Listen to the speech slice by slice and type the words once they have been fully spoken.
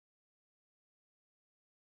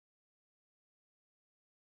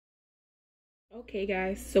Okay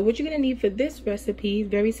guys, so what you're gonna need for this recipe is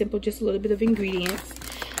very simple, just a little bit of ingredients.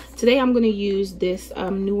 Today I'm gonna use this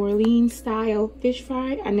New Orleans style fish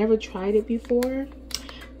fry. I never tried it before,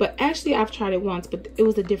 but actually I've tried it once, but it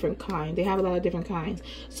was a different kind. They have a lot of different kinds,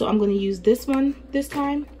 so I'm gonna use this one this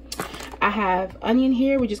time. I have onion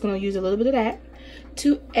here. We're just gonna use a little bit of that.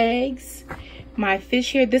 2 eggs. My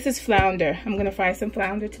fish here, this is flounder. I'm gonna fry some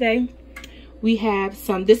flounder today. We have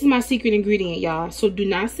some, this is my secret ingredient, y'all. So do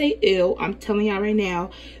not say ew. I'm telling y'all right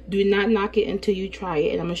now, do not knock it until you try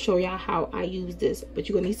it. And I'm gonna show y'all how I use this. But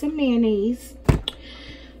you're gonna need some mayonnaise,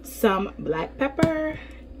 some black pepper,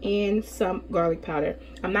 and some garlic powder.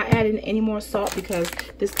 I'm not adding any more salt because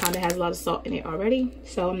this kind of has a lot of salt in it already.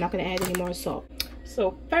 So I'm not gonna add any more salt.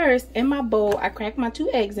 So first, in my bowl, I cracked my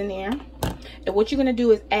 2 eggs in there. And what you're gonna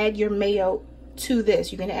do is add your mayo to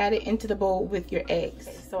this. You're gonna add it into the bowl with your eggs.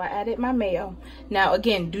 So I added my mayo. Now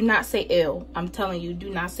again, do not say ew. I'm telling you, do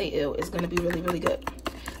not say ew. It's gonna be really, really good.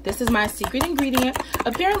 This is my secret ingredient.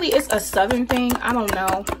 Apparently it's a southern thing, I don't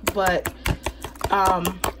know, but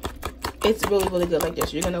it's really, really good like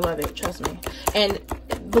this. You're gonna love it, trust me. And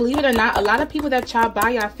believe it or not, a lot of people that y'all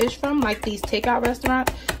buy y'all fish from, like these takeout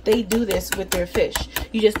restaurants, they do this with their fish.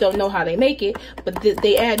 You just don't know how they make it, but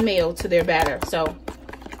they add mayo to their batter. So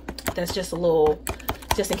that's just a little,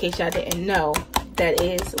 just in case y'all didn't know, that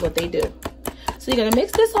is what they do. So you're gonna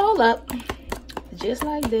mix this all up, just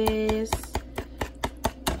like this.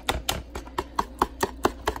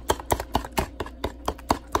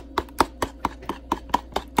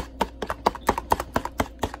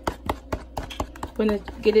 We're gonna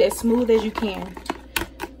get it as smooth as you can.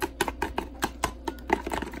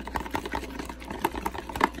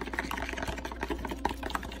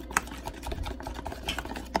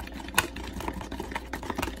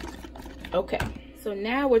 Okay, so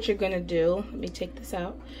now what you're gonna do, let me take this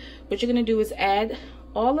out. What you're gonna do is add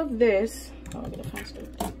all of this,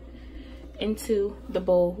 into the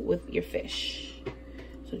bowl with your fish.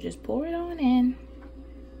 So just pour it on in.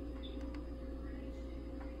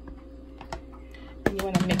 And you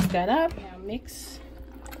wanna mix that up. Now mix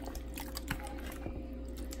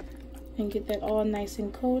and get that all nice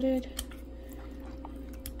and coated.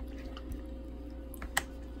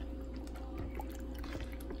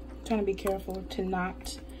 Trying to be careful to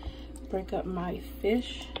not break up my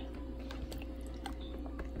fish.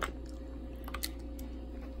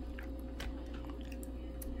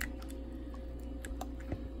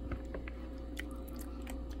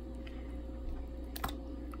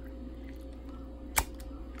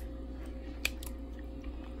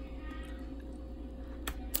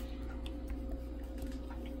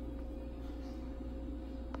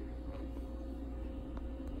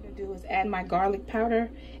 What I'm gonna do is add my garlic powder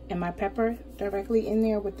and my pepper directly in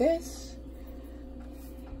there with this.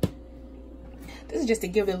 This is just to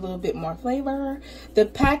give it a little bit more flavor. The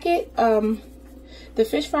packet, the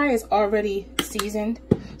fish fry is already seasoned,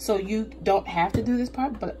 so you don't have to do this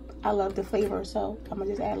part, but I love the flavor, so I'm gonna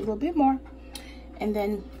just add a little bit more. And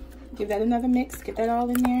then give that another mix, get that all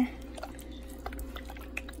in there.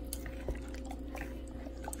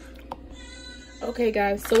 Okay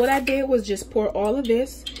guys, so what I did was just pour all of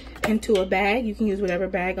this into a bag. You can use whatever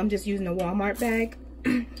bag. I'm just using a Walmart bag.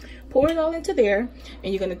 Pour it all into there,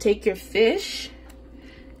 and you're gonna take your fish,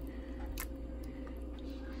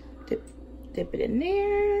 dip it in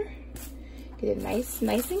there, get it nice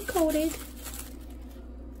and coated.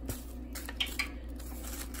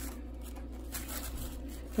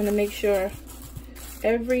 I'm gonna make sure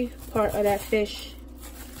every part of that fish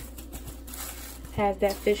has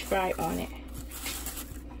that fish fry on it.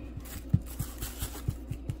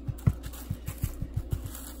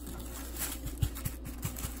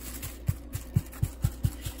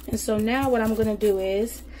 And so now what I'm gonna do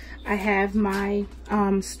is, I have my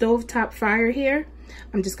stovetop fryer here.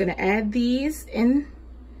 I'm just gonna add these in.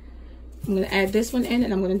 I'm gonna add this one in,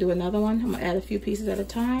 and I'm gonna do another one. I'm gonna add a few pieces at a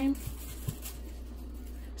time.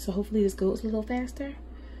 So hopefully this goes a little faster.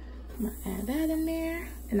 I'm gonna add that in there,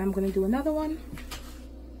 and I'm gonna do another one.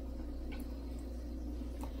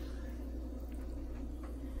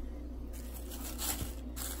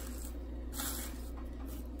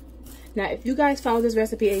 Now, if you guys follow this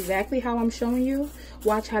recipe exactly how I'm showing you,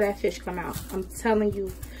 watch how that fish come out. I'm telling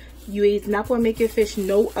you, it's not gonna make your fish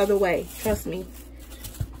no other way. Trust me.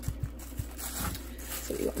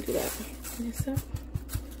 So we're gonna do that. This up.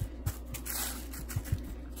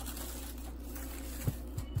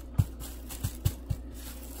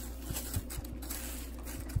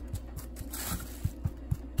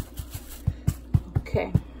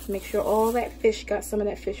 Okay, make sure all that fish got some of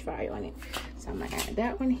that fish fry on it. So I'm gonna add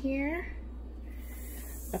that one here.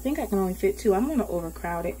 I think I can only fit 2. I'm gonna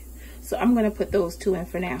overcrowd it. So I'm gonna put those 2 in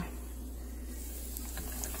for now.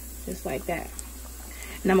 Just like that.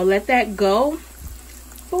 And I'm gonna let that go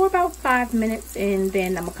for about 5 minutes, and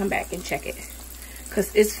then I'm gonna come back and check it.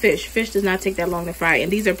 Cause it's fish. Fish does not take that long to fry,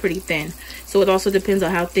 and these are pretty thin. So it also depends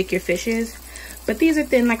on how thick your fish is. But these are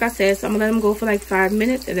thin, like I said, so I'm gonna let them go for like 5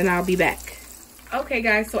 minutes, and then I'll be back. Okay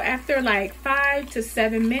guys, so after like 5 to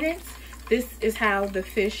 7 minutes, this is how the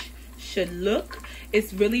fish should look.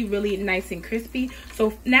 It's really, really nice and crispy.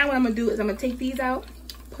 So now what I'm gonna do is I'm gonna take these out,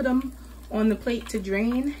 put them on the plate to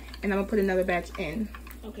drain, and I'm gonna put another batch in.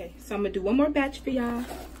 Okay, so I'm gonna do one more batch for y'all.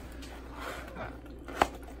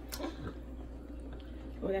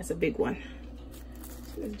 Oh, that's a big one.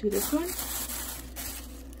 So let's do this one.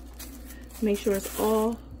 Make sure it's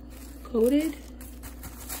all coated.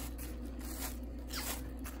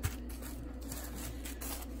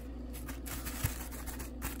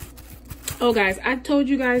 Oh guys, I told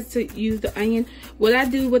you guys to use the onion. What I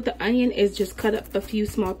do with the onion is just cut up a few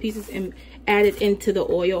small pieces and add it into the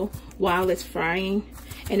oil while it's frying.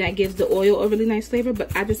 And that gives the oil a really nice flavor.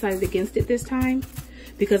 But I decided against it this time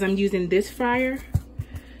because I'm using this fryer.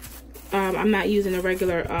 I'm not using a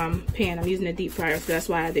regular pan. I'm using a deep fryer, so that's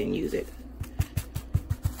why I didn't use it.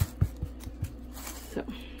 So,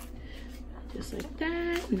 just like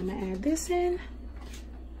that. And I'm going to add this in.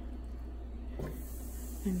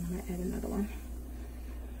 And I'm going to add another one.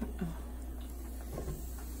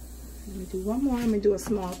 Let me do one more. I'm going to do a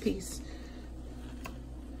small piece.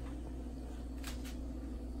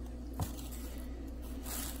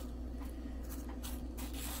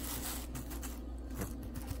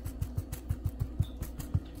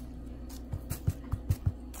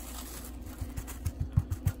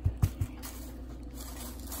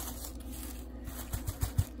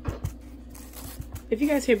 If you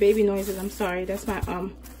guys hear baby noises, I'm sorry. That's my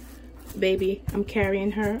baby. I'm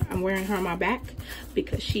carrying her. I'm wearing her on my back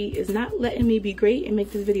because she is not letting me be great and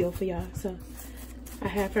make this video for y'all. So I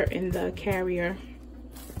have her in the carrier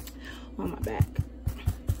on my back.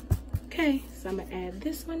 Okay, so I'm gonna add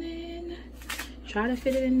this one in. Try to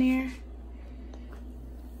fit it in there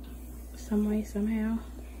some way, somehow.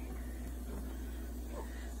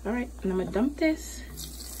 All right, and I'm gonna dump this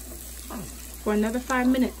for another 5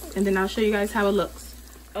 minutes, and then I'll show you guys how it looks.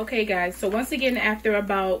 Okay guys, so once again, after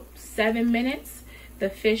about 7 minutes, the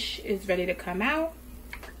fish is ready to come out.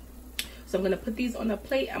 So I'm gonna put these on a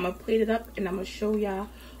plate. I'm gonna plate it up, and I'm gonna show y'all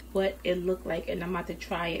what it looked like, and I'm about to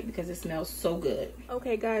try it because it smells so good.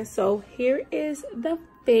 Okay guys, so here is the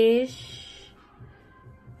fish.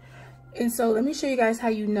 And so let me show you guys how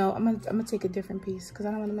you know. I'm gonna take a different piece because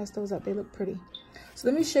I don't want to mess those up. They look pretty. So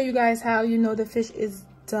let me show you guys how you know the fish is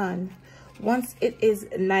done. Once it is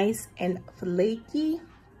nice and flaky,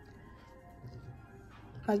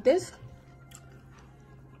 like this.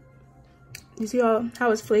 You see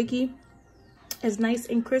how it's flaky? It's nice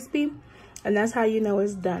and crispy, and that's how you know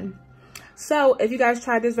it's done. So if you guys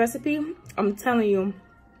try this recipe, I'm telling you,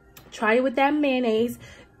 try it with that mayonnaise.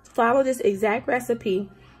 Follow this exact recipe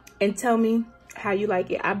and tell me how you like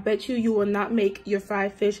it. I bet you will not make your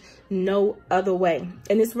fried fish no other way.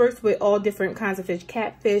 And this works with all different kinds of fish: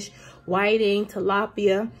 catfish, whiting,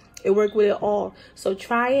 tilapia. It worked with it all. So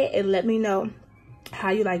try it and let me know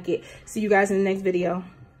how you like it. See you guys in the next video.